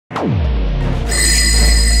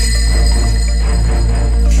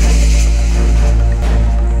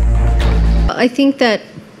I think that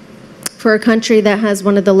for a country that has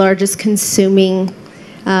one of the largest consuming,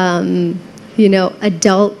 you know,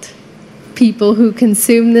 adult people who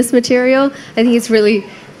consume this material, I think it's really,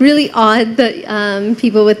 really odd that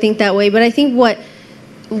people would think that way. But I think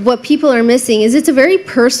what people are missing is it's a very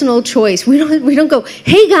personal choice. We don't go,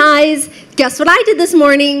 hey guys, guess what I did this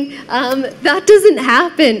morning? That doesn't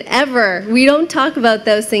happen ever. We don't talk about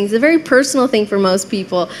those things. It's a very personal thing for most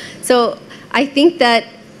people. So I think that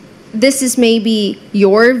this is maybe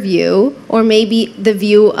your view, or maybe the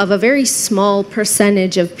view of a very small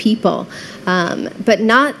percentage of people, but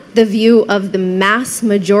not the view of the mass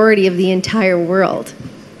majority of the entire world.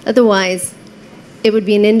 Otherwise, it would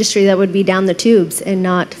be an industry that would be down the tubes and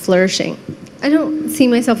not flourishing. I don't see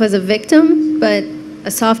myself as a victim, but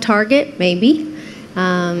a soft target, maybe.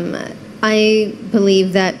 I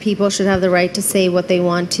believe that people should have the right to say what they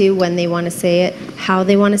want to, when they want to say it, how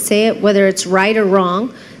they want to say it, whether it's right or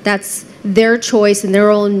wrong. That's their choice and their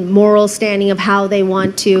own moral standing of how they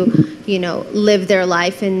want to, you know, live their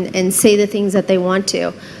life and say the things that they want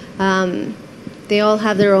to. They all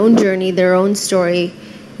have their own journey, their own story,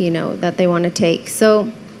 you know, that they want to take.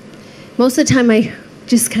 So most of the time I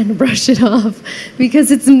just kind of brush it off because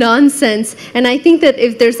it's nonsense. And I think that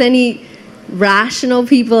if there's any rational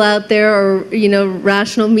people out there, or, you know,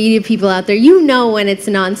 rational media people out there, you know when it's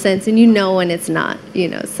nonsense and you know when it's not, you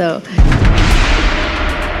know, so.